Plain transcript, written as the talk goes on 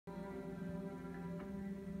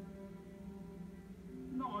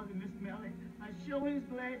Lordy, Miss Melanie, I sure is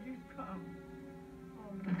glad you've come.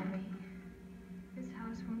 Oh, Mammie, this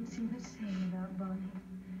house won't seem the same without Bonnie.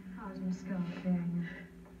 How's Miss Scarlett bearing her?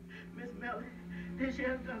 Miss Melanie, this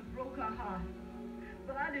year done broke her heart.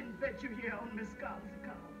 But I didn't fetch you here on Miss Scarlett's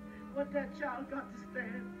account. What that child got to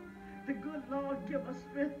stand, the good Lord give us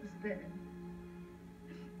strength to stand.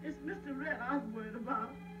 It's Mr. Red I was worried about.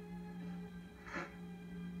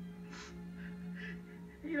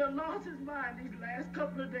 He done lost his mind these last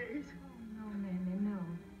couple of days. Oh, no, Mammie, no.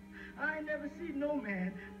 I ain't never seen no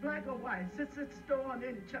man, black or white, sit still on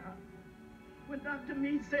any child. When Dr.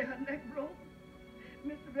 Meade say her neck broke,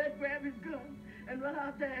 Mr. Red grabbed his gun and run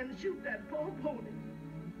out there and shoot that poor pony.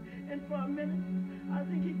 And for a minute, I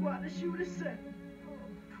think he wanted to shoot himself. Oh,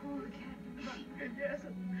 poor Captain. And yes,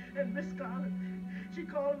 and Miss Scarlett, she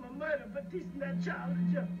called him a murderer for teaching that child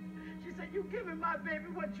to jump. She said, you give me my baby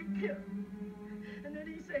what you killed. And then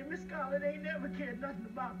he said, Miss Scarlett ain't never cared nothing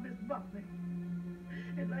about Miss Buckley.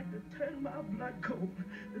 It like to turn my blood cold,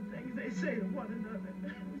 the things they say to one another.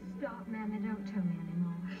 Stop, Mammie, don't tell me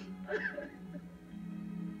anymore.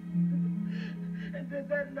 And then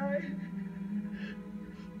that night,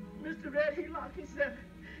 Mr. Red, he locked himself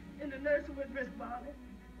in the nursery with Miss Bonnie.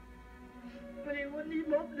 But he wouldn't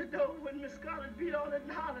even open the door when Miss Scarlett beat on it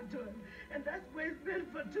and hollered to him. And that's where it's been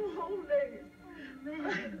for 2 whole days. Oh,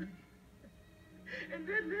 man. And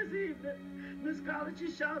then this evening, Miss Scarlett,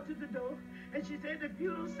 she shouted to the door, and she said the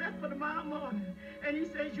funeral set for tomorrow morning. And he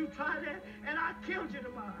says, you try that, and I killed you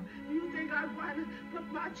tomorrow. You think I'm going to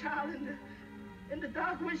put my child in the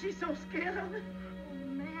dark when she's so scared of it? Oh,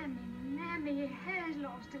 Mammie, he has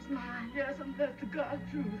lost his mind. Yes, and that's the God's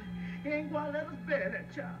truth. He ain't going to let us bear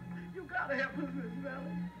that child. You got to help us, Miss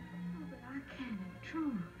Melanie. Oh, but I can't,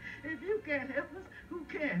 true. If you can't help us, who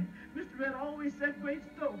can? Mr. Red always set great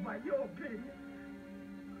store by your opinion.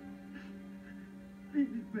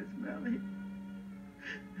 Please, Miss Melanie.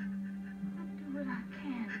 I'll do what I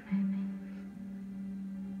can, Mammie.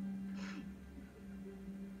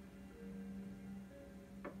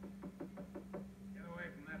 Get away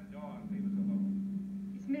from that door and leave us alone.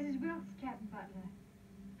 It's Mrs. Wilkes, Captain Butler.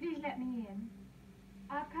 Please let me in.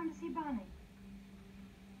 I've come to see Bonnie.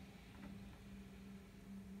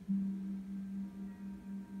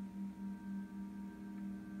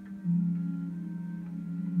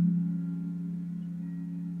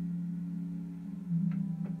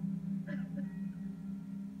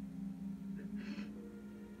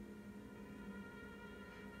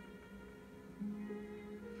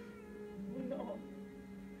 Lord,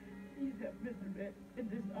 please help Mr. Red in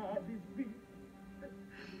this hour of his grief.